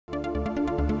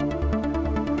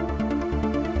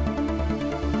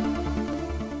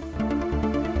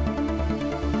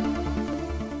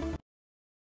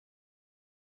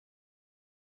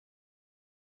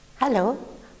Hello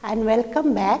and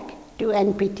welcome back to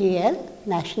NPTEL,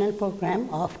 National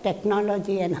Program of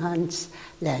Technology Enhanced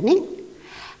Learning.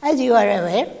 As you are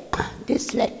aware,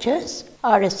 these lectures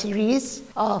are a series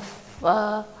of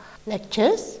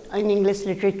lectures in English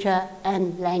literature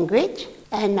and language,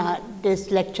 and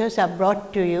these lectures are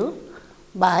brought to you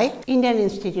by Indian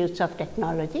Institutes of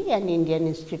Technology and Indian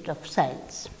Institute of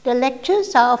Science. The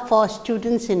lectures are for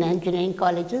students in engineering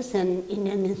colleges and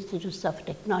Indian Institutes of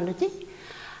Technology,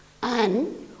 and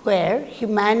where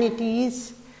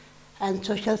humanities and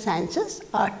social sciences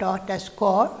are taught as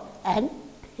core and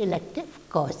elective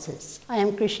courses. I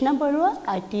am Krishna Barua.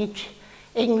 I teach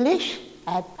English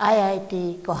at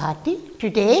IIT Guwahati.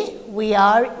 Today we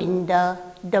are in the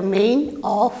domain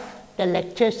of the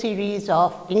lecture series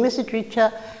of English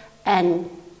literature and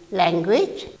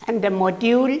language, and the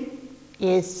module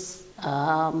is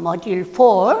module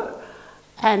 4,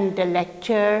 and the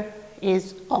lecture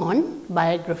is on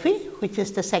biography, which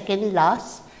is the second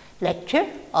last lecture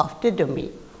of the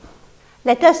domain.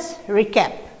 Let us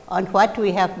recap on what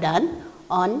we have done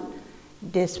on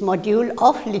this module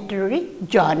of literary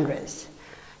genres.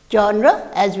 Genre,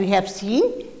 as we have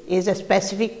seen, is a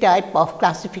specific type of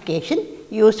classification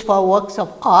used for works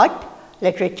of art,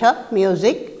 literature,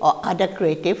 music or other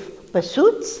creative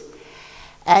pursuits.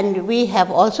 And we have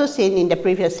also seen in the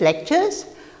previous lectures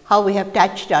how we have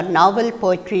touched on novel,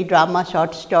 poetry, drama,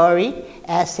 short story,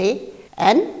 essay,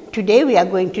 and today we are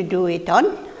going to do it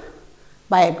on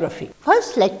biography.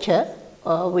 First lecture,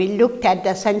 we looked at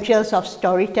the essentials of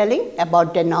storytelling,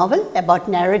 about the novel, about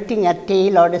narrating a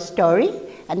tale or a story,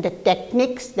 and the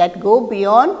techniques that go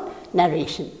beyond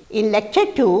narration. In lecture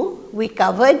 2, we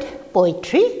covered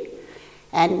poetry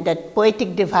and the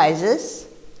poetic devices,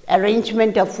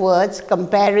 arrangement of words,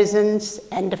 comparisons,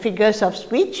 and the figures of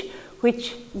speech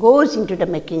which goes into the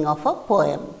making of a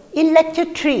poem. In lecture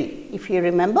 3, if you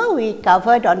remember, we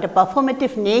covered on the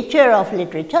performative nature of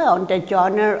literature, on the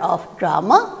genre of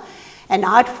drama, an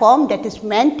art form that is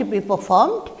meant to be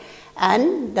performed,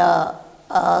 and the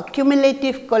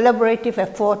cumulative collaborative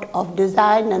effort of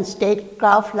design and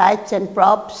statecraft, lights and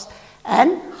props,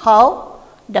 and how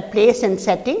the place and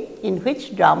setting in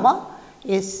which drama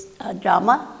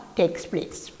takes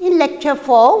place. In lecture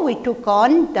 4, we took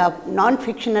on the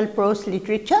non-fictional prose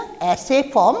literature,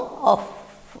 essay form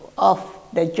of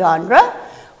the genre,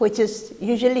 which is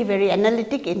usually very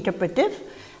analytic, interpretive,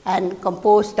 and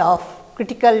composed of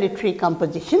critical literary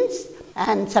compositions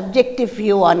and subjective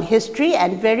view on history,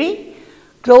 and very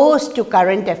close to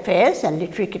current affairs and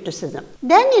literary criticism.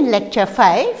 Then in lecture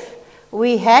 5,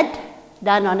 we had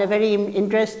done on a very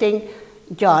interesting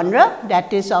genre,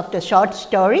 that is of the short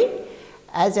story,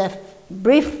 as a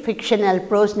brief fictional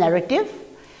prose narrative,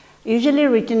 usually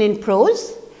written in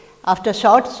prose, after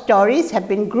short stories have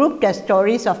been grouped as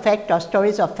stories of fact or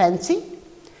stories of fancy,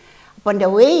 upon the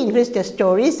way in which the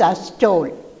stories are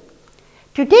told.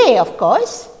 Today, of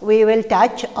course, we will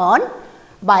touch on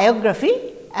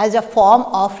biography as a form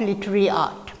of literary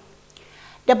art.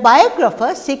 The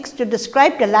biographer seeks to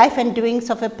describe the life and doings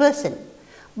of a person,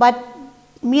 but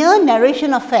mere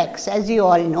narration of facts, as you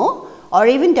all know, or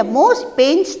even the most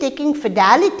painstaking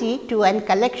fidelity to a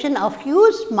collection of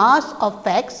huge mass of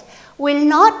facts will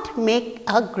not make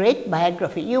a great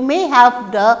biography. You may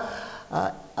have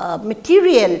the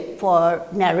material for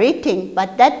narrating,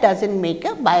 but that does not make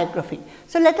a biography.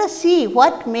 So, let us see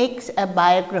what makes a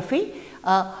biography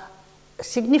a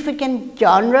significant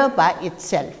genre by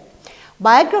itself.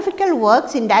 Biographical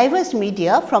works in diverse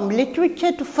media, from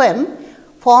literature to film,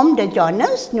 form the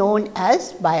genres known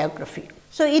as biography.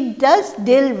 So, it does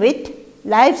deal with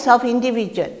lives of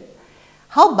individuals,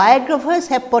 how biographers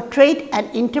have portrayed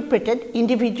and interpreted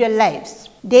individual lives.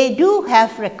 They do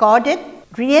have recorded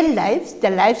real lives,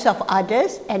 the lives of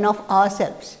others and of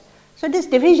ourselves. So, this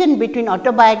division between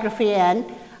autobiography and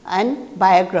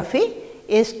biography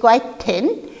is quite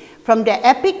thin. From the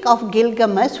Epic of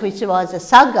Gilgamesh, which was a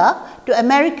saga, to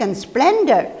American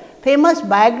splendor, famous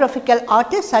biographical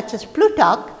artists such as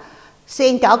Plutarch,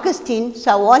 St. Augustine,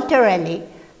 Sir Walter Raleigh,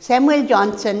 Samuel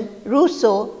Johnson,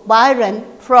 Rousseau, Byron,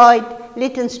 Freud,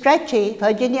 Lytton Strachey,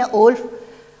 Virginia Woolf,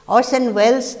 Orson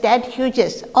Welles, Ted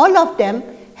Hughes, all of them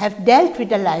have dealt with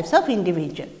the lives of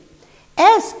individuals.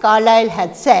 As Carlyle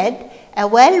had said, a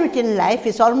well-written life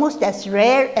is almost as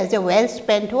rare as a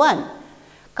well-spent one.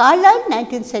 Carlyle,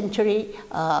 19th century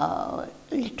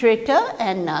literature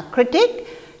and critic,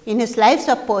 in his Lives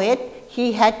of Poets,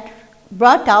 he had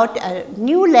brought out a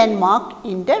new landmark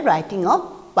in the writing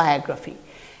of biography.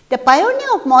 The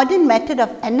pioneer of modern method of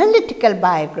analytical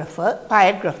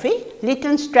biography,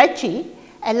 Lytton Strachey,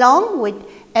 along with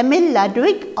Emil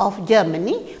Ludwig of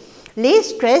Germany,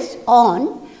 lays stress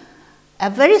on a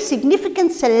very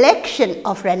significant selection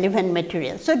of relevant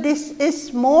material. So, this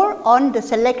is more on the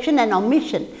selection and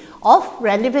omission of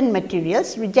relevant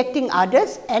materials, rejecting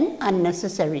others and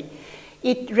unnecessary.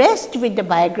 It rests with the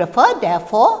biographer,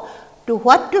 therefore, to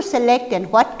what to select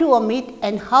and what to omit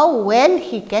and how well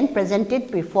he can present it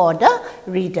before the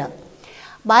reader.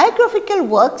 Biographical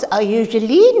works are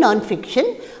usually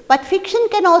non-fiction, but fiction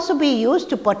can also be used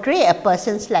to portray a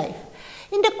person's life.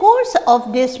 In the course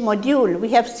of this module, we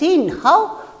have seen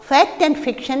how fact and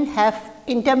fiction have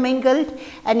intermingled,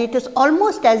 and it is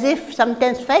almost as if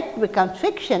sometimes fact becomes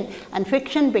fiction and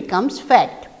fiction becomes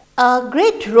fact. A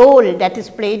great role that is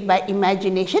played by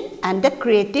imagination and the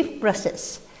creative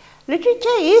process.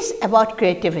 Literature is about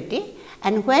creativity,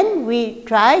 and when we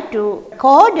try to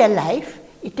record a life,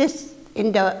 it is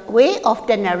in the way of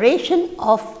the narration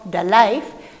of the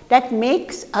life that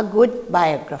makes a good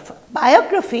biographer.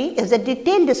 Biography is a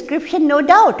detailed description, no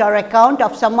doubt, or account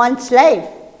of someone's life.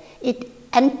 It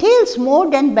entails more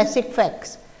than basic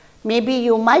facts. Maybe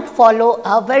you might follow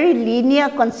a very linear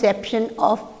conception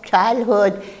of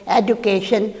childhood,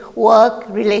 education, work,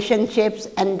 relationships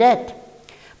and death.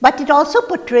 But it also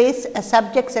portrays a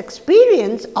subject's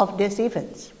experience of these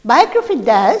events. Biography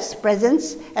thus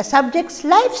presents a subject's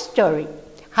life story,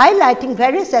 highlighting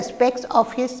various aspects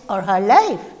of his or her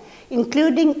life,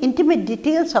 including intimate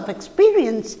details of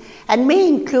experience, and may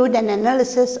include an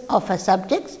analysis of a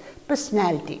subject's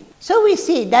personality. So, we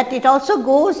see that it also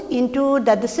goes into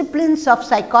the disciplines of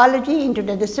psychology, into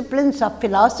the disciplines of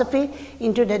philosophy,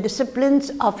 into the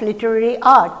disciplines of literary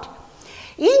art.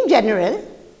 In general,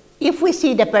 if we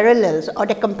see the parallels or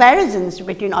the comparisons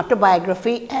between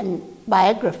autobiography and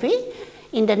biography,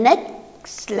 in the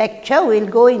next lecture we will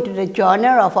go into the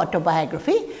genre of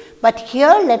autobiography, but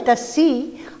here let us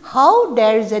see how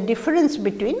there is a difference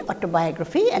between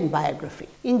autobiography and biography.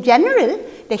 In general,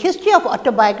 the history of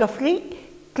autobiography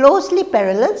closely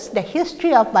parallels the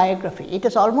history of biography. It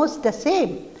is almost the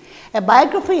same. A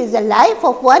biography is a life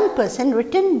of one person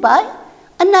written by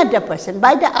another person,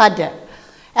 by the other,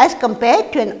 as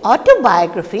compared to an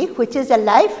autobiography, which is a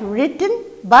life written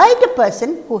by the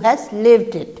person who has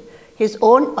lived it, his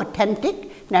own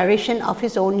authentic narration of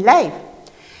his own life.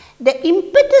 The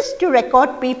impetus to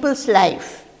record people's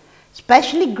life,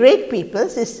 especially great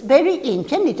people's, is very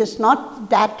ancient. It is not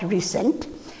that recent,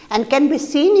 and can be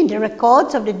seen in the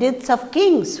records of the deaths of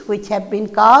kings, which have been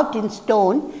carved in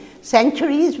stone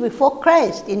centuries before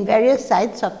Christ in various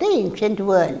sites of the ancient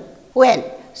world.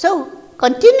 Well, so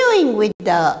continuing with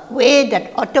the way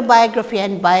that autobiography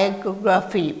and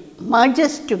biography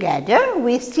merges together,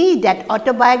 we see that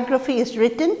autobiography is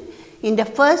written in the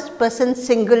first person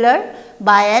singular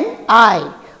by an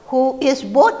I, who is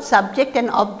both subject and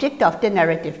object of the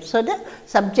narrative. So, the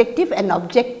subjective and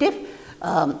objective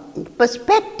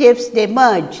perspectives, they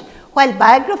merge, while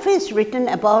biography is written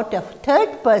about a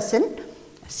third person,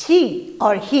 she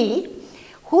or he,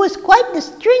 who is quite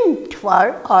distinct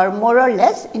for or more or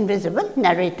less invisible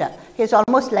narrator. He is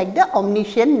almost like the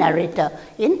omniscient narrator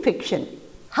in fiction.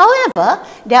 However,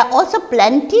 there are also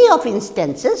plenty of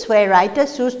instances where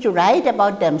writers choose to write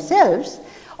about themselves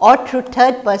or through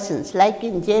third persons, like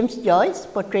in James Joyce's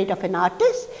Portrait of an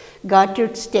Artist,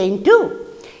 Gertrude Stein too.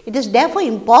 It is therefore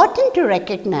important to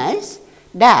recognize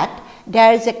that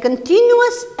there is a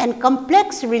continuous and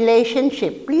complex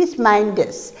relationship, please mind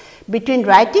this, between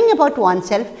writing about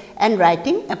oneself and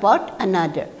writing about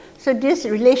another. So, this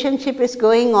relationship is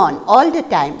going on all the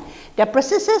time. The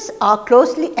processes are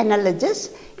closely analogous,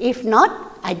 if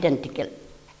not identical.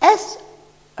 As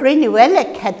René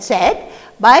Wellek had said,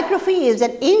 biography is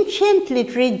an ancient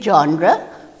literary genre.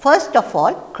 First of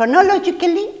all,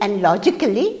 chronologically and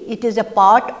logically, it is a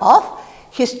part of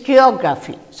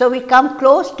historiography. So, we come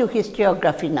close to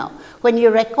historiography now. When you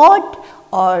record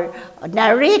or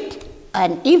narrate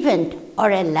an event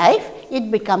or a life, it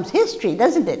becomes history,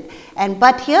 doesn't it?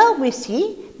 But here we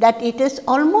see that it is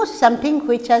almost something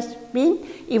which has been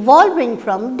evolving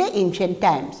from the ancient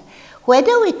times.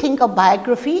 Whether we think of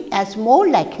biography as more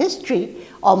like history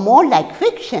or more like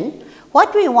fiction,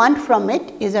 what we want from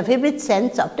it is a vivid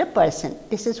sense of the person.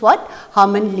 This is what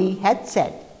Herman Lee had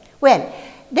said. Well,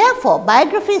 therefore,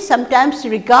 biography is sometimes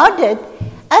regarded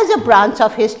as a branch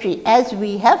of history, as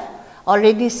we have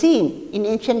already seen. In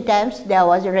ancient times, there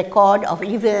was a record of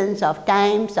events, of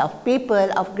times, of people,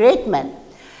 of great men.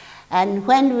 And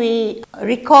when we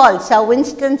recall Sir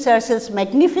Winston Churchill's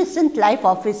magnificent life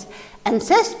of his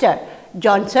ancestor,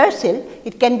 John Churchill,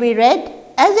 it can be read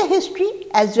as a history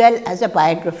as well as a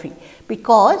biography,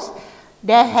 because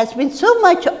there has been so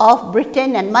much of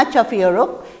Britain and much of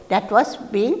Europe that was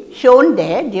being shown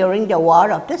there during the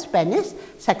War of the Spanish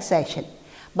Succession.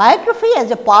 Biography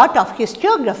as a part of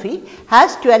historiography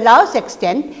has to a large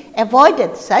extent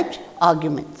avoided such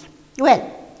arguments.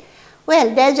 Well,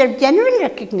 there is a general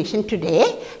recognition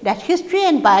today that history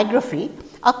and biography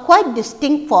are quite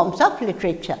distinct forms of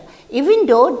literature, even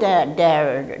though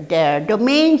their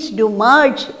domains do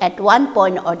merge at one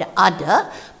point or the other,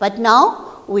 but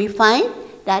now we find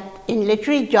that in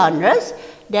literary genres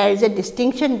there is a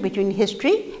distinction between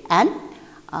history and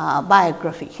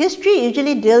biography. History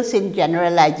usually deals in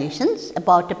generalizations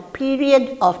about a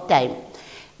period of time,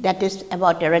 that is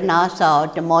about the Renaissance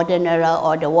or the modern era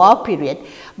or the war period.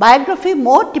 Biography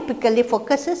more typically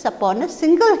focuses upon a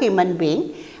single human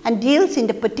being and deals in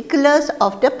the particulars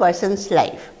of the person's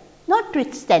life.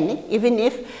 Notwithstanding, even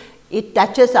if it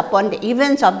touches upon the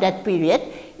events of that period,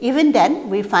 even then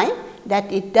we find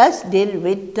that it does deal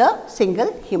with the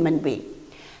single human being.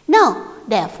 Now,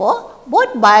 therefore,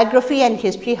 both biography and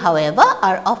history, however,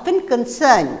 are often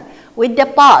concerned with the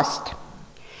past,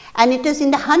 and it is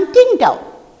in the hunting down,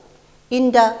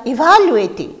 in the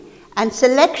evaluating and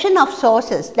selection of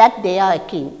sources that they are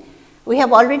keen. We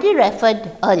have already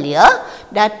referred earlier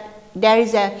that there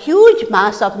is a huge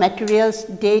mass of materials,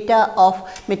 data of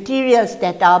materials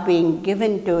that are being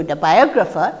given to the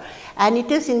biographer, and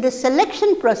it is in the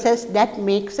selection process that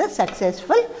makes a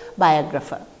successful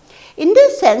biographer. In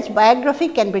this sense, biography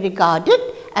can be regarded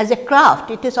as a craft.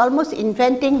 It is almost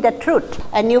inventing the truth,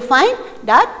 and you find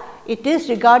that it is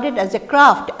regarded as a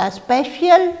craft, a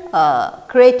special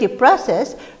creative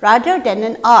process rather than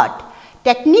an art.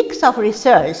 Techniques of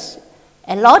research,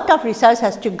 a lot of research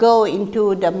has to go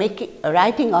into the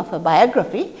writing of a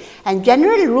biography, and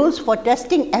general rules for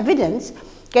testing evidence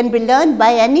can be learned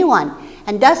by anyone,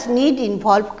 and thus need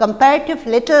involve comparative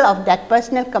little of that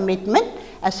personal commitment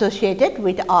associated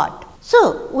with art.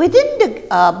 So, within the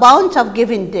bounds of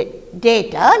given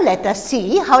data, let us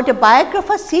see how the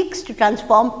biographer seeks to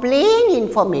transform plain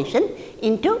information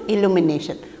into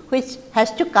illumination, which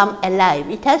has to come alive.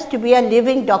 It has to be a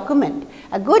living document.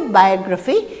 A good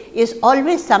biography is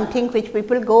always something which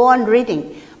people go on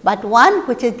reading, but one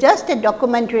which is just a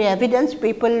documentary evidence,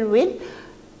 people will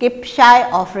keep shy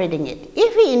of reading it.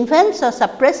 If he invents or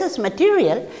suppresses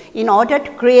material in order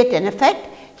to create an effect,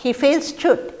 he fails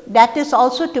truth. That is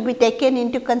also to be taken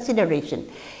into consideration.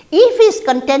 If he is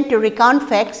content to recount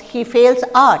facts, he fails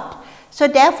art. So,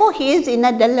 therefore, he is in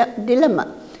a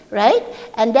dilemma, right?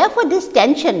 And therefore, this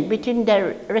tension between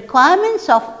the requirements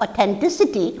of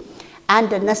authenticity and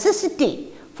the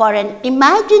necessity for an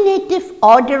imaginative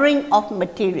ordering of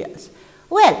materials.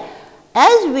 Well,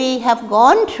 as we have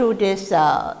gone through this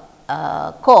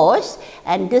course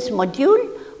and this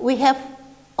module, we have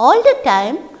all the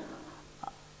time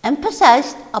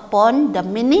emphasized upon the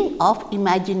meaning of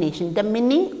imagination, the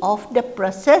meaning of the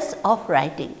process of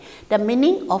writing, the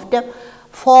meaning of the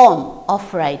form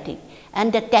of writing,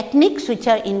 and the techniques which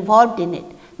are involved in it.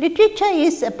 Literature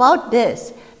is about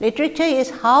this. Literature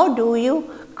is how do you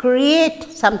create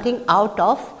something out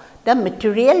of the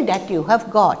material that you have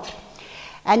got.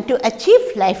 And to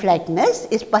achieve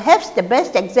lifelikeness is perhaps the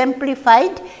best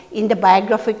exemplified in the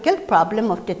biographical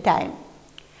problem of the time.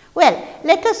 Well,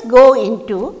 let us go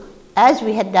into, as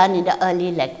we had done in the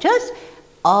early lectures,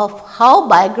 of how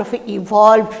biography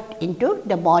evolved into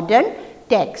the modern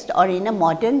text or in a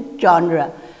modern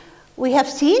genre. We have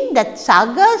seen that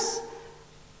sagas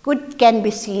can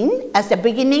be seen as the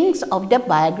beginnings of the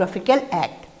biographical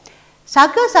act.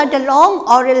 Sagas are the long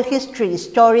oral histories,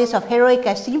 stories of heroic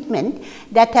achievement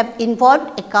that have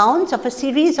involved accounts of a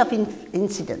series of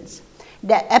incidents.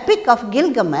 The Epic of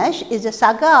Gilgamesh is a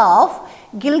saga of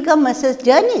Gilgamesh's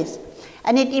journeys,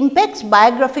 and it impacts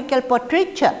biographical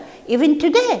portraiture even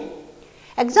today.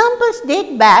 Examples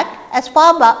date back as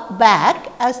far back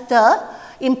as the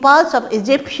impulse of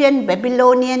Egyptian,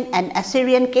 Babylonian and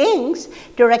Assyrian kings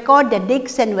to record the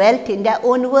deeds and wealth in their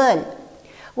own world.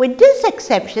 With these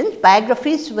exceptions,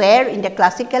 biographies were in the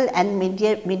classical and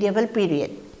medieval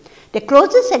period. The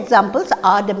closest examples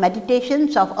are the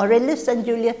meditations of Aurelius and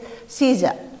Julius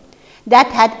Caesar that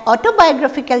had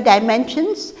autobiographical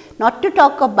dimensions, not to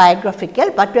talk of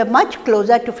biographical, but were much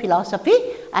closer to philosophy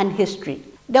and history.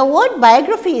 The word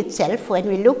biography itself, when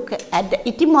we look at the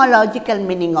etymological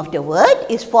meaning of the word,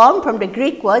 is formed from the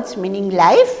Greek words meaning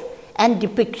life and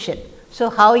depiction. So,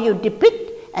 how you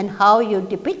depict and how you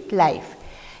depict life.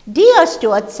 D.R.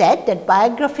 Stewart said that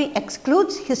biography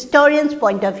excludes historians'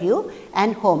 point of view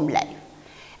and home life.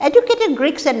 Educated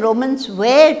Greeks and Romans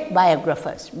were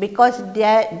biographers because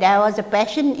there was a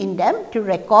passion in them to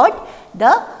record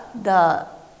the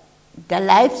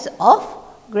lives of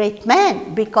great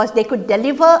men, because they could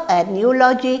deliver an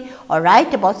eulogy or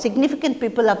write about significant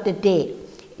people of the day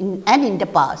and in the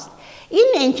past. In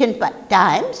ancient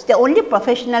times, the only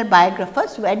professional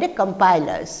biographers were the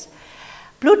compilers.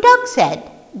 Plutarch said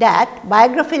that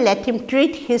biography let him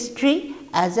treat history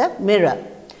as a mirror,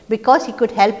 because he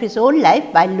could help his own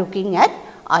life by looking at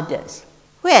others.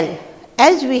 Well,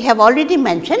 as we have already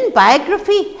mentioned,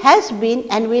 biography has been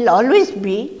and will always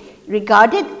be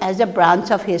regarded as a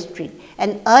branch of history.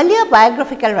 And earlier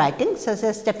biographical writings, such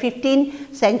as the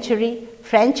 15th century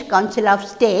French Council of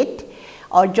State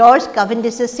or George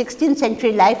Cavendish's 16th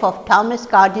century life of Thomas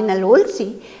Cardinal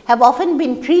Wolsey, have often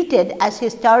been treated as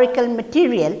historical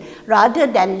material rather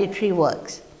than literary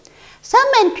works. Some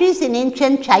entries in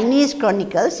ancient Chinese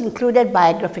chronicles included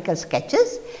biographical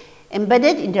sketches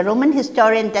embedded in the Roman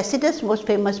historian Tacitus' most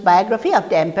famous biography of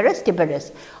the Emperor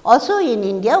Tiberius. Also in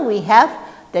India, we have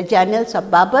the journals of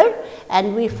Babur,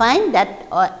 and we find that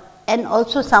and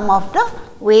also some of the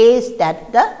ways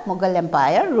that the Mughal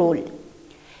Empire ruled.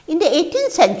 In the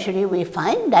 18th century, we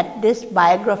find that this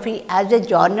biography as a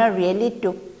genre really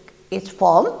took its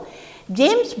form.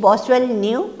 James Boswell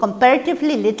knew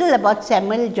comparatively little about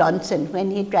Samuel Johnson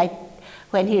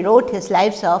when he wrote his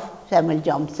lives of Samuel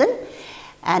Johnson.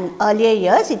 And earlier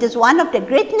years, it is one of the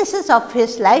greatnesses of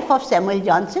his life of Samuel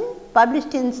Johnson,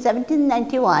 published in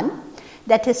 1791,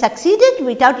 that he succeeded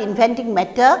without inventing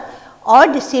matter or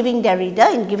deceiving the reader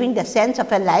in giving the sense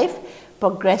of a life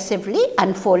progressively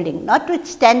unfolding,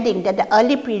 notwithstanding that the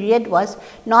early period was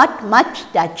not much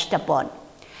touched upon.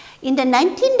 In the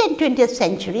 19th and 20th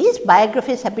centuries,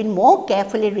 biographies have been more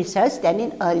carefully researched than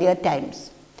in earlier times,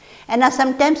 and are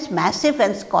sometimes massive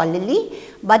and scholarly,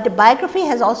 but the biography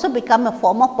has also become a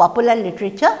form of popular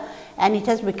literature, and it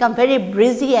has become very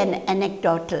breezy and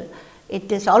anecdotal.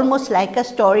 It is almost like a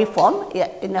story form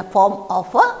in a form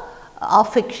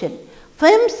of fiction.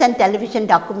 Films and television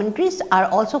documentaries are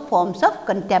also forms of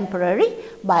contemporary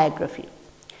biography.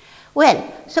 Well,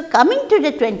 so coming to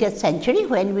the 20th century,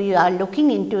 when we are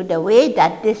looking into the way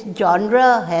that this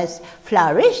genre has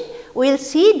flourished, we will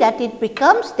see that it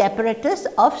becomes the apparatus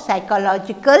of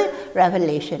psychological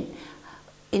revelation.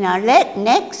 In our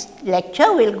next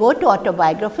lecture, we will go to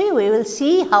autobiography. We will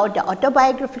see how the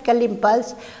autobiographical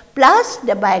impulse plus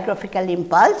the biographical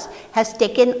impulse has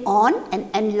taken on and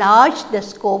enlarged the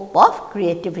scope of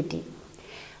creativity.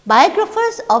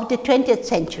 Biographers of the 20th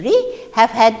century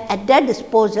have had at their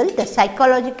disposal the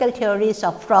psychological theories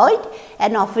of Freud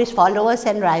and of his followers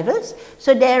and rivals.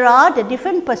 So, there are the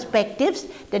different perspectives,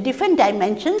 the different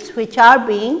dimensions which are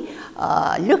being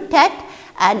looked at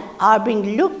and are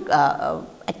being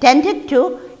attended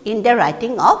to in the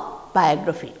writing of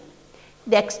biography.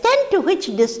 The extent to which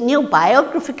these new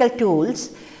biographical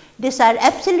tools, these are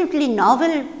absolutely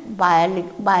novel biographical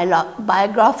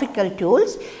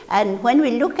tools, and when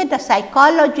we look at the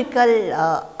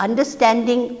psychological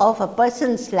understanding of a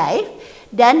person's life,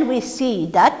 then we see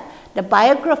that the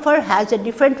biographer has a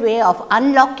different way of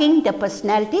unlocking the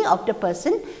personality of the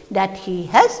person that he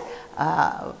has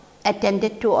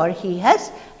attended to or he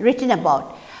has written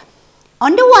about.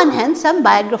 On the one hand, some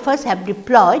biographers have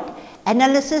deployed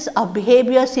analysis of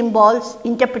behavior symbols,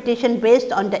 interpretation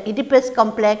based on the Oedipus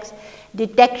complex,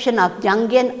 detection of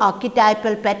Jungian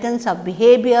archetypal patterns of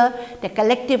behavior, the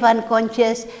collective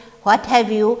unconscious, what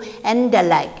have you, and the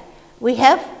like. We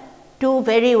have two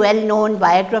very well known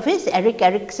biographies, Erik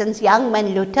Erikson's Young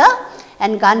Man Luther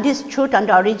and Gandhi's Truth on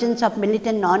the Origins of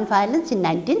Militant Nonviolence in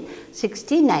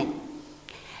 1969.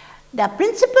 The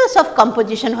principles of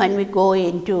composition, when we go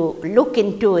look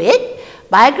into it,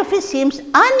 biography seems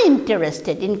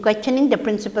uninterested in questioning the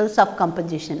principles of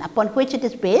composition upon which it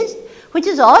is based, which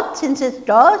is odd since it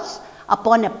draws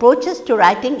upon approaches to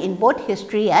writing in both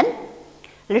history and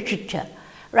literature.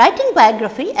 Writing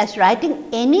biography, as writing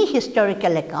any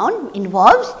historical account,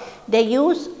 involves the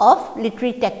use of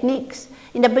literary techniques.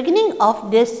 In the beginning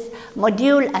of this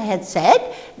module, I had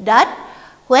said that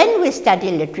when we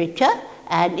study literature,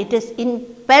 and it is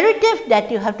imperative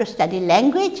that you have to study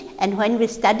language, and when we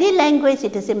study language,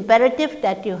 it is imperative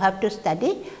that you have to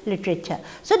study literature.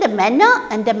 So, the manner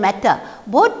and the matter,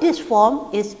 both this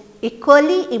form is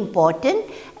equally important,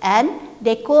 and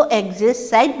they coexist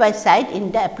side by side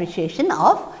in the appreciation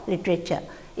of literature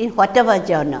in whatever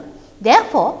genre.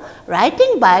 Therefore,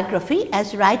 writing biography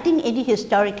as writing any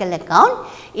historical account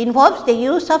involves the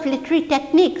use of literary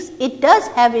techniques. It does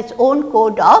have its own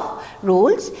code of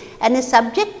rules and is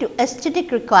subject to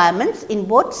aesthetic requirements in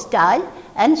both style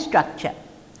and structure.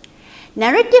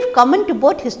 Narrative common to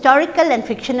both historical and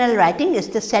fictional writing is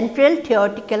the central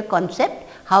theoretical concept,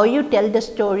 how you tell the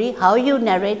story, how you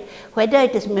narrate, whether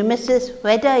it is mimesis,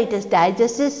 whether it is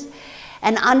diegesis,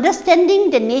 and understanding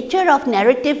the nature of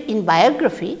narrative in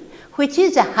biography, which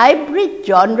is a hybrid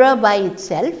genre by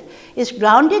itself, is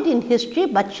grounded in history,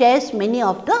 but shares many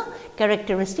of the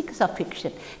characteristics of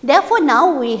fiction. Therefore,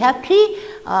 now we have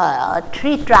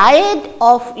three triad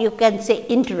of, you can say,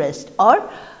 interest or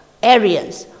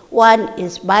areas. One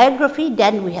is biography,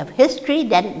 then we have history,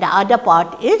 then the other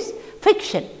part is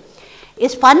fiction.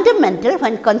 Is fundamental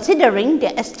when considering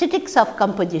the aesthetics of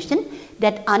composition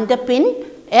that underpin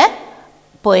a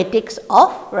poetics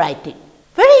of writing.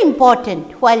 Very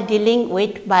important while dealing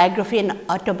with biography and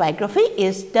autobiography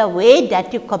is the way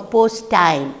that you compose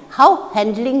time, how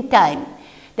handling time.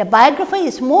 The biographer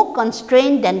is more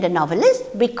constrained than the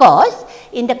novelist, because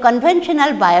in the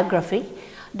conventional biography,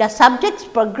 the subject's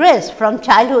progress from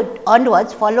childhood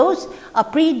onwards follows a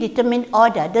predetermined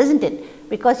order, doesn't it?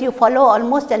 Because you follow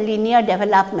almost a linear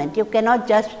development. You cannot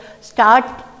just start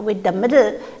with the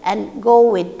middle and go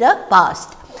with the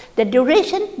past. The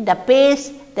duration, the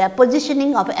pace, the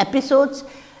positioning of episodes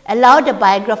allow the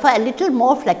biographer a little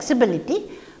more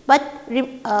flexibility, but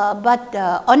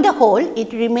on the whole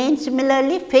it remains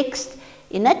similarly fixed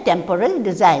in a temporal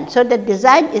design. So, the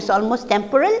design is almost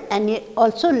temporal and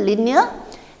also linear,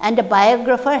 and the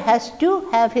biographer has to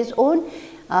have his own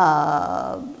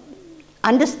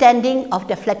understanding of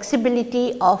the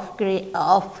flexibility of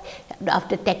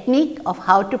the technique of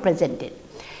how to present it.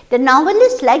 The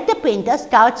novelist, like the painter,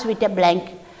 starts with a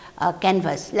blank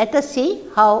canvas. Let us see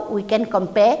how we can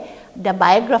compare the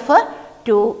biographer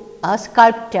to a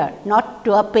sculptor, not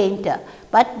to a painter,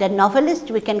 but the novelist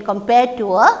we can compare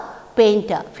to a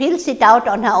painter, fills it out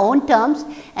on her own terms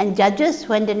and judges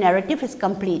when the narrative is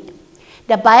complete.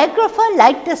 The biographer,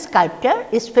 like the sculptor,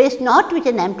 is faced not with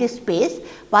an empty space,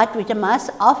 but with a mass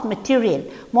of material,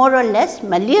 more or less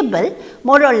malleable,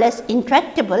 more or less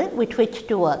intractable, with which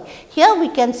to work. Here we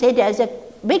can say there is a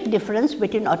big difference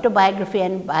between autobiography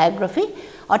and biography.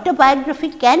 Autobiography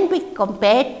can be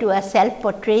compared to a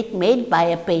self-portrait made by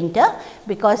a painter,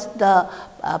 because the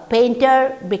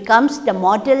painter becomes the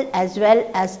model as well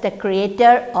as the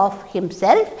creator of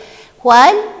himself,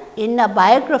 while in a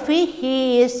biography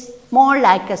he is more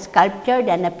like a sculptor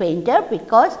than a painter,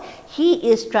 because he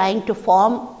is trying to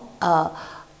form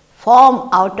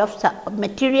out of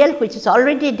material which is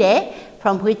already there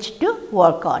from which to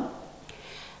work on.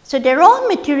 So, the raw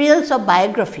materials of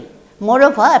biography,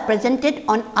 moreover, are presented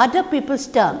on other people's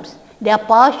terms. They are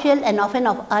partial and often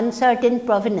of uncertain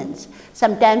provenance.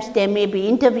 Sometimes there may be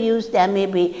interviews, there may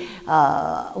be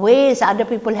ways other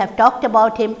people have talked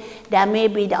about him, there may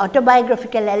be the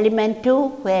autobiographical element too,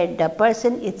 where the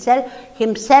person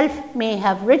himself may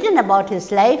have written about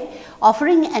his life,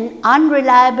 offering an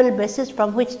unreliable basis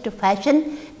from which to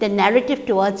fashion the narrative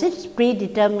towards its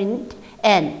predetermined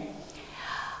end.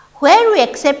 Where we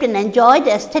accept and enjoy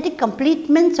the aesthetic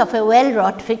completements of a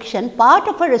well-wrought fiction, part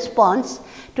of a response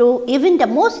to even the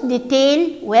most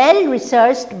detailed,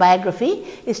 well-researched biography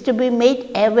is to be made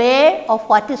aware of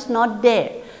what is not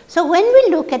there. So, when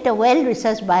we look at a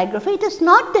well-researched biography, it is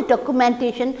not the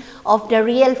documentation of the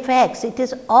real facts, it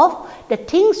is of the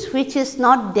things which is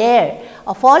not there,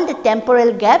 of all the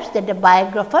temporal gaps that the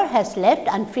biographer has left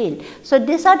unfilled. So,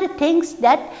 these are the things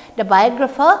that the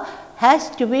biographer has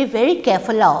to be very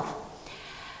careful of.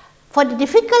 For the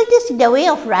difficulties in the way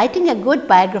of writing a good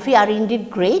biography are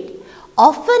indeed great.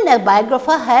 Often a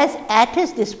biographer has at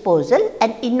his disposal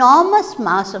an enormous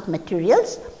mass of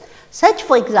materials. Such,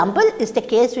 for example, is the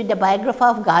case with the biographer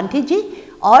of Gandhiji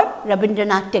or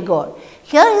Rabindranath Tagore.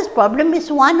 Here his problem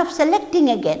is one of selecting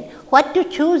again, what to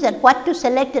choose and what to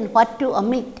select and what to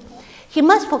omit. He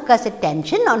must focus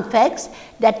attention on facts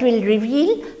that will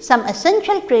reveal some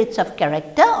essential traits of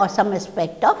character or some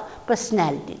aspect of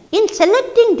personality. In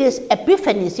selecting these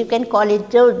epiphanies, you can call it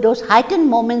those heightened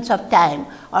moments of time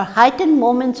or heightened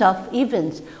moments of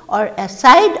events or a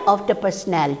side of the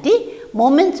personality,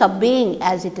 moments of being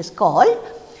as it is called.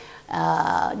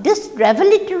 This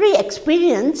revelatory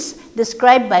experience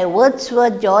described by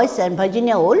Wordsworth, Joyce and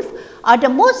Virginia Woolf are the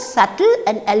most subtle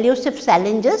and elusive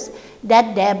challenges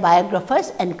that their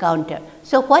biographers encounter.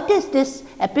 So, what is this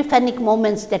epiphanic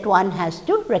moments that one has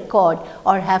to record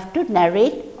or have to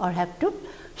narrate or have to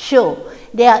show?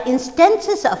 They are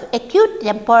instances of acute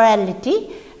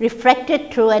temporality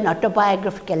refracted through an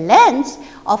autobiographical lens,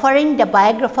 offering the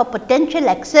biographer potential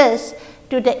access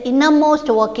to the innermost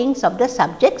workings of the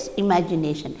subject's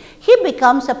imagination. He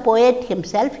becomes a poet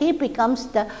himself, he becomes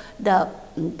the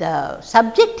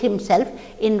subject himself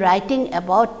in writing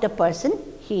about the person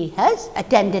he has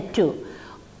attended to.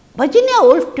 Virginia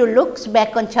Woolf too looks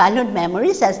back on childhood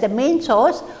memories as the main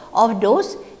source of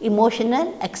those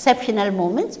emotional, exceptional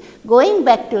moments, going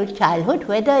back to childhood,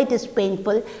 whether it is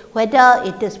painful, whether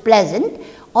it is pleasant.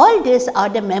 All these are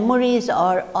the memories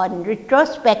or on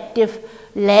retrospective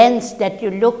lens that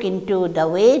you look into the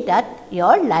way that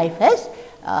your life has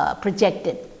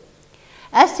projected.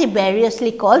 As he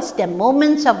variously calls them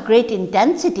moments of great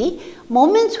intensity,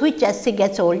 moments which as he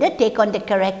gets older take on the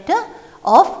character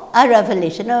of a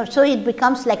revelation, or so it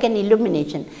becomes like an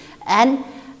illumination and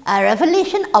a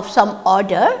revelation of some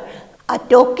order, a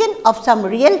token of some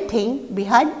real thing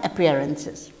behind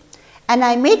appearances. And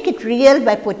I make it real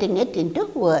by putting it into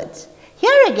words.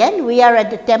 Here again we are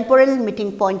at the temporal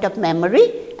meeting point of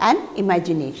memory and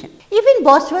imagination. Even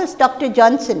Boswell's Dr.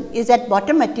 Johnson is at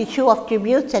bottom a tissue of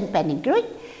tributes and panegyric.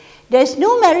 There is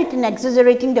no merit in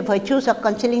exaggerating the virtues or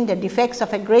concealing the defects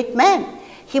of a great man.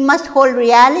 He must hold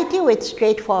reality with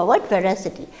straightforward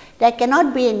veracity. There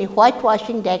cannot be any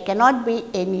whitewashing, there cannot be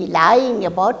any lying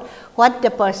about what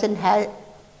the person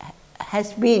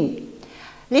has been.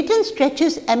 Lytton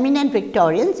stretches eminent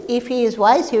Victorians. If he is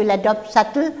wise, he will adopt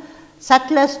subtler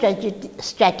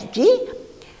strategy.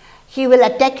 He will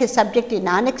attack his subject in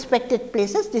unexpected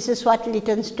places. This is what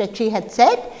Lytton Stretchy had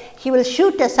said. He will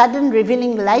shoot a sudden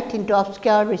revealing light into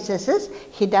obscure recesses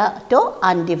hitherto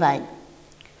undivine.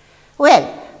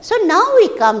 Well, so now we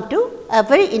come to a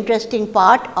very interesting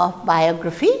part of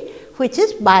biography, which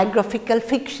is biographical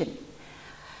fiction.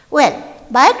 Well,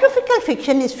 biographical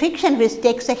fiction is fiction which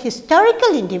takes a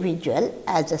historical individual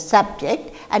as a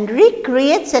subject and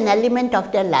recreates an element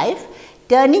of their life,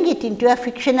 turning it into a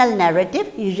fictional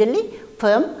narrative, usually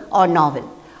film or novel.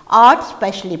 Art,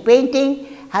 especially painting,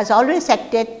 has always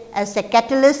acted as a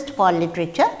catalyst for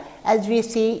literature, as we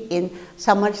see in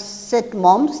Somerset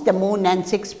Maugham's The Moon and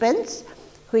Sixpence,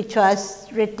 which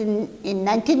was written in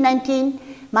 1919,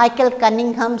 Michael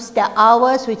Cunningham's The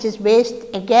Hours, which is based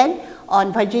again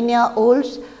on Virginia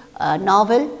Woolf's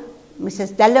novel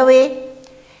Mrs. Dalloway.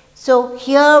 So,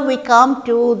 here we come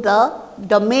to the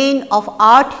domain of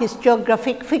art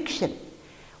historiographic fiction.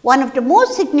 One of the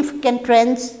most significant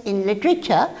trends in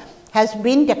literature has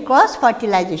been the cross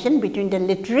fertilization between the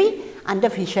literary and the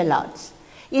visual arts.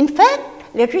 In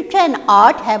fact, literature and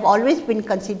art have always been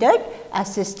considered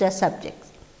as sister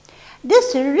subjects.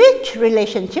 This rich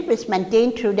relationship is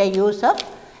maintained through the use of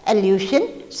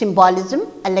allusion, symbolism,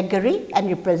 allegory and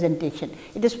representation.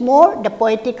 It is more the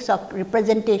poetics of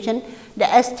representation, the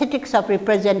aesthetics of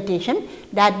representation,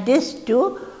 that these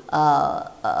two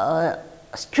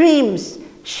streams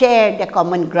share the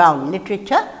common ground,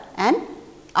 literature and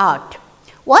art.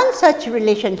 One such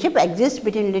relationship exists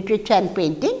between literature and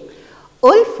painting.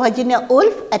 Virginia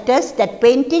Woolf attests that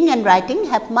painting and writing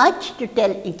have much to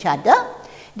tell each other.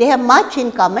 They have much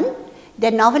in common. The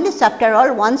novelist, after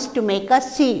all, wants to make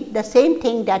us see the same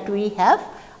thing that we have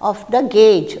of the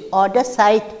gauge or the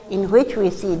sight in which we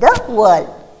see the world.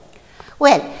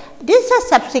 Well, this has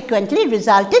subsequently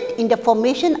resulted in the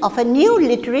formation of a new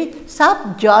literary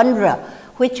subgenre,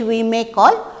 which we may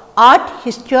call art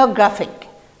historiographic,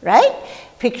 right?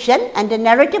 Fiction, and the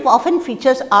narrative often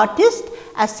features artists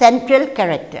as central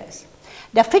characters.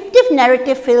 The fictive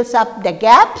narrative fills up the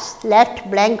gaps left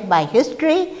blank by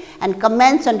history and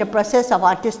comments on the process of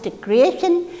artistic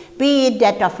creation, be it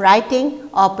that of writing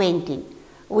or painting.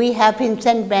 We have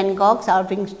Vincent van Gogh's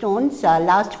Irving Stone's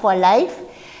Lust for Life.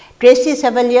 Tracy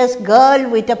Chevalier's Girl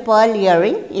with a Pearl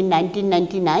Earring in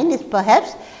 1999 is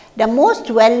perhaps the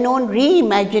most well-known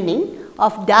reimagining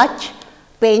of Dutch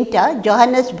painter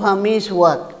Johannes Vermeer's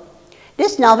work.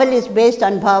 This novel is based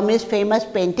on Vermeer's famous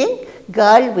painting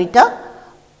Girl with a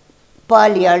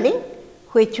Pearl Earring,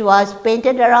 which was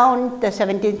painted around the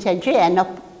 17th century, end of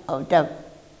the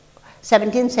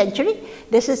 17th century.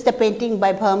 This is the painting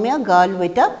by Vermeer, Girl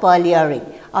with a Pearl Earring.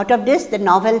 Out of this, the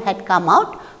novel had come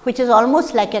out, which is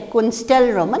almost like a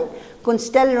Kunstelroman.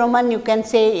 Kunstelroman, you can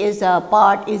say, is a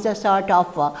sort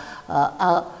of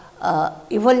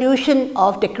evolution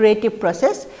of the creative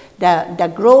process,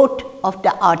 the growth of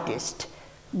the artist,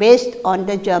 based on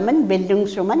the German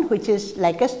Bildungsroman, which is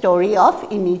like a story of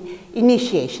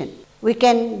initiation. We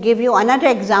can give you another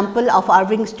example of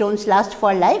Irving Stone's Lust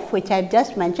for Life, which I have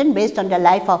just mentioned, based on the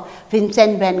life of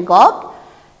Vincent van Gogh.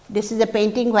 This is a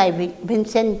painting by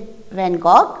Vincent van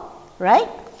Gogh, right,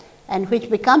 and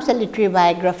which becomes a literary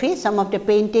biography. Some of the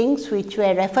paintings which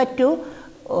were referred to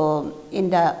in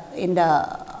the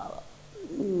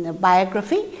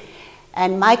biography.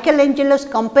 And Michelangelo's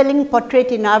compelling portrait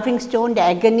in Irving Stone, The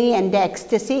Agony and the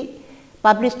Ecstasy,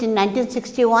 published in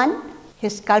 1961.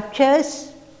 His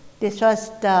sculptures, this was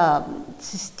the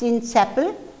Sistine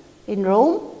Chapel in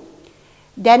Rome.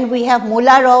 Then we have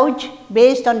Moulin Rouge,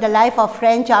 based on the life of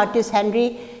French artist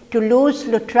Henri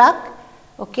Toulouse-Lautrec,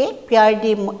 okay, Pierre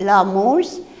de la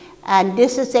Moors. And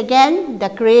this is again the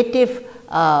creative,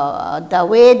 the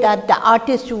way that the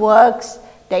artist works,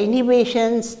 the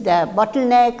inhibitions, the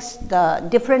bottlenecks, the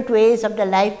different ways of the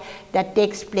life that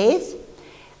takes place.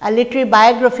 A literary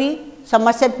biography,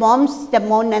 Somerset Maugham's The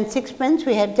Moon and Sixpence,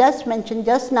 we have just mentioned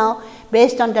just now,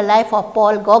 based on the life of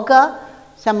Paul Gauguin,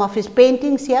 some of his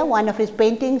paintings here, one of his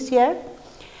paintings here.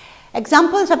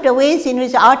 Examples of the ways in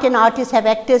which art and artists have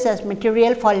acted as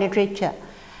material for literature.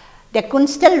 The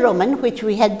Kunstelroman, which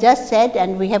we had just said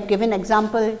and we have given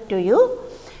example to you,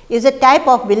 is a type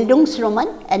of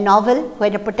Bildungsroman, a novel where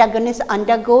the protagonist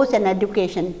undergoes an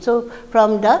education. So,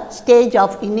 from the stage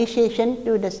of initiation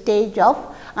to the stage of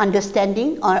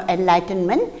understanding or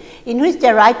enlightenment, in which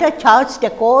the writer charts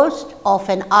the course of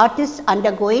an artist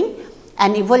undergoing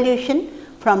an evolution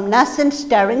from nascent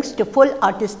stirrings to full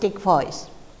artistic voice.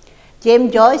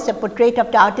 James Joyce, A Portrait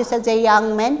of the Artist as a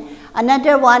Young Man,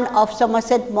 another one of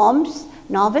Somerset Maugham's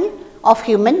novel of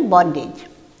human bondage.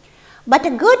 But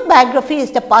a good biography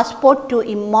is the passport to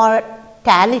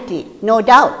immortality, no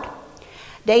doubt.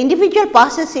 The individual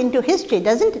passes into history,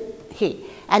 doesn't he,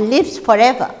 and lives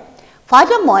forever.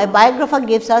 Furthermore, a biographer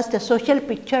gives us the social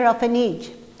picture of an age.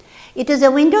 It is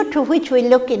a window through which we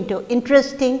look into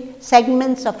interesting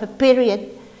segments of a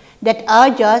period that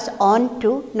urge us on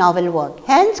to novel work.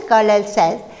 Hence, Carlyle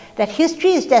says that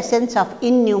history is the essence of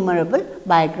innumerable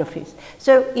biographies.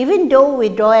 So, even though we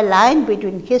draw a line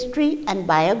between history and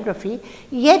biography,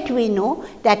 yet we know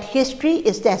that history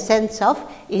is the essence of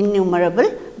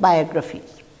innumerable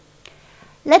biographies.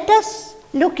 Let us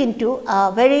look into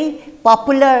a very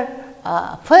popular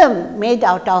film made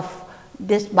out of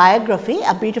this biography,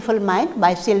 A Beautiful Mind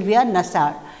by Sylvia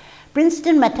Nasar.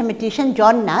 Princeton mathematician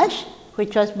John Nash,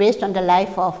 which was based on the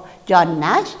life of John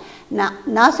Nash.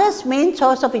 Nasar's main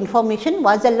source of information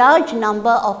was a large number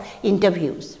of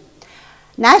interviews.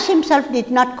 Nash himself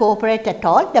did not cooperate at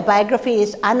all. The biography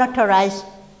is unauthorized,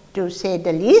 to say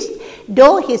the least,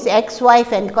 though his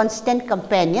ex-wife and constant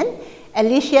companion,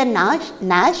 Alicia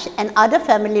Nash and other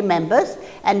family members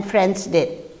and friends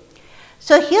did.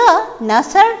 So, here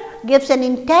Nasar gives an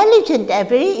intelligent, a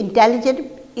very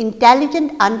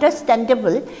intelligent,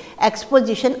 understandable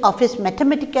exposition of his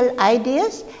mathematical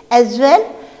ideas, as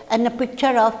well and a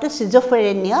picture of the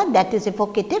schizophrenia that is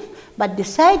evocative, but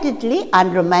decidedly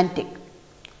unromantic.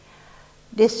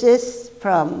 This is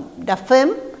from the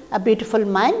film A Beautiful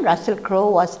Mind. Russell Crowe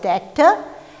was the actor,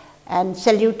 and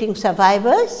Saluting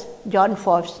Survivors, John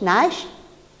Forbes Nash,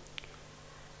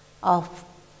 of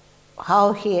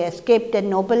how he escaped the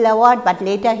Nobel Award, but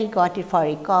later he got it for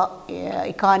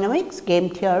economics, game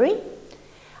theory.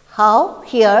 How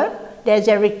here there is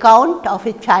a recount of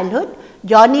his childhood.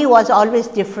 Johnny was always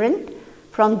different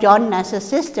from John Nash's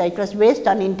sister. It was based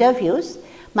on interviews.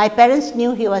 My parents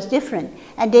knew he was different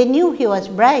and they knew he was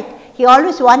bright. He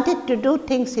always wanted to do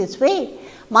things his way.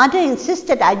 Mother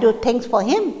insisted I do things for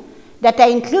him, that I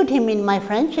include him in my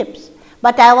friendships,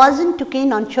 but I wasn't too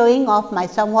keen on showing off my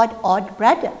somewhat odd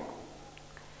brother.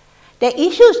 The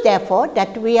issues therefore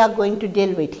that we are going to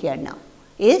deal with here now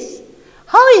is,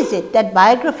 how is it that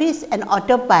biographies and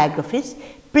autobiographies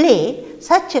play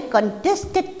such a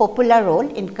contested popular role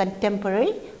in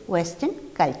contemporary Western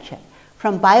culture,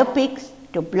 from biopics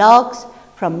to blogs,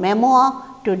 from memoir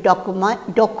to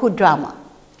docudrama.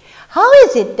 How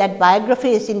is it that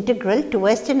biography is integral to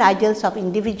Western ideals of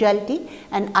individuality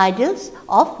and ideals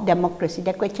of democracy?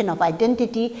 The question of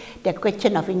identity, the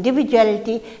question of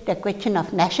individuality, the question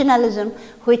of nationalism,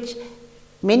 which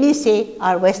many say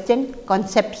are Western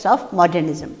concepts of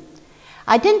modernism.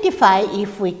 Identify,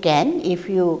 if we can, if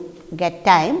you get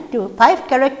time, to 5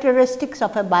 characteristics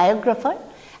of a biographer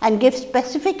and give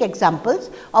specific examples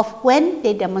of when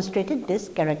they demonstrated these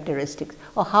characteristics,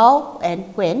 or how and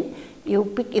when you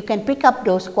can pick up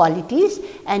those qualities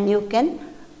and you can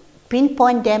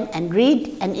pinpoint them and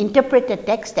read and interpret the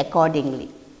text accordingly,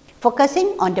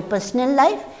 focusing on the personal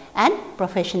life and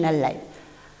professional life.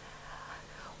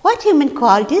 What human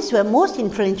qualities were most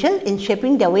influential in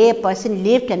shaping the way a person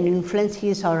lived and influenced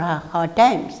his or her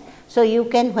times? So, you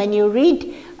can, when you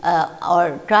read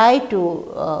or try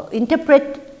to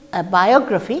interpret a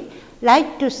biography,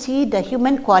 like to see the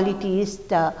human qualities,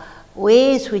 the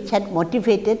ways which had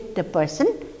motivated the person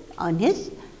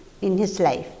in his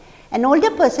life. An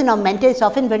older person or mentor is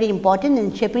often very important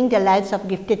in shaping the lives of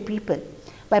gifted people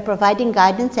by providing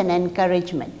guidance and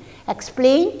encouragement.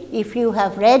 Explain if you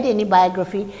have read any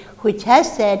biography which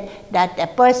has said that a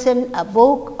person, a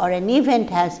book or an event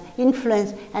has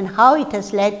influenced and how it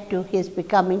has led to his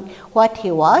becoming what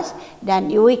he was, then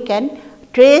we can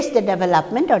trace the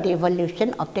development or the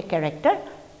evolution of the character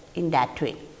in that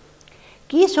way.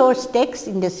 Key source texts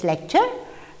in this lecture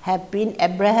have been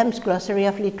Abraham's Glossary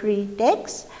of Literary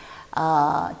Texts,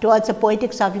 Towards the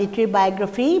Poetics of Literary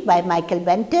Biography by Michael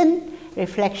Benton,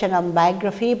 Reflection on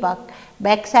Biography by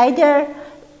Backsider,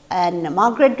 and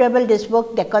Margaret Drabble, this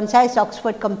book, The Concise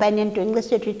Oxford Companion to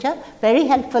English Literature, very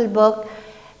helpful book.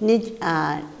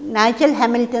 Nigel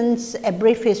Hamilton's A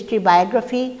Brief History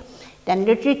Biography, then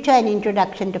Literature and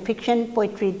Introduction to Fiction,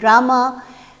 Poetry, Drama,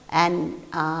 and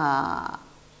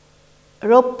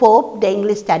Rob Pope, the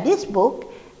English Studies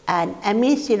book, and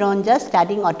Amy Sironja,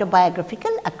 Studying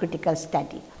Autobiographical A Critical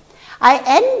Study. I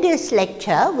end this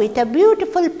lecture with a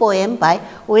beautiful poem by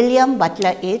William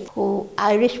Butler Yeats, who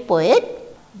Irish poet,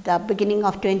 the beginning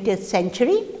of 20th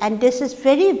century, and this is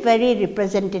very, very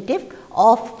representative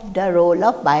of the role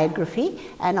of biography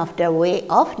and of the way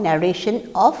of narration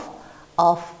of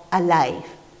a life.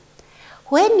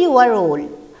 When you are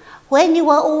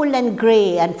old and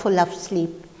grey and full of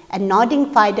sleep and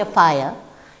nodding by the fire,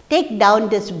 take down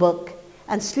this book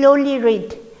and slowly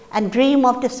read and dream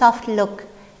of the soft look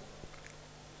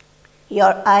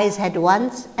your eyes had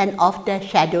once and of the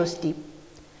shadows deep.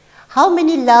 How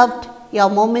many loved your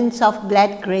moments of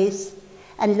glad grace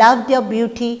and loved your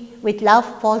beauty with love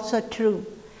false or true.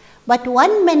 But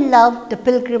one man loved the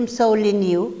pilgrim soul in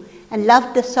you and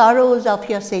loved the sorrows of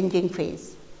your singeing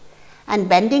face. And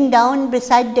bending down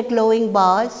beside the glowing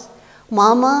bars,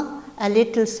 murmur a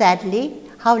little sadly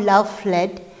how love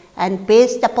fled and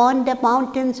paced upon the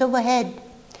mountains overhead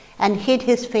and hid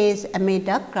his face amid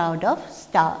a crowd of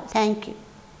stars. Thank you.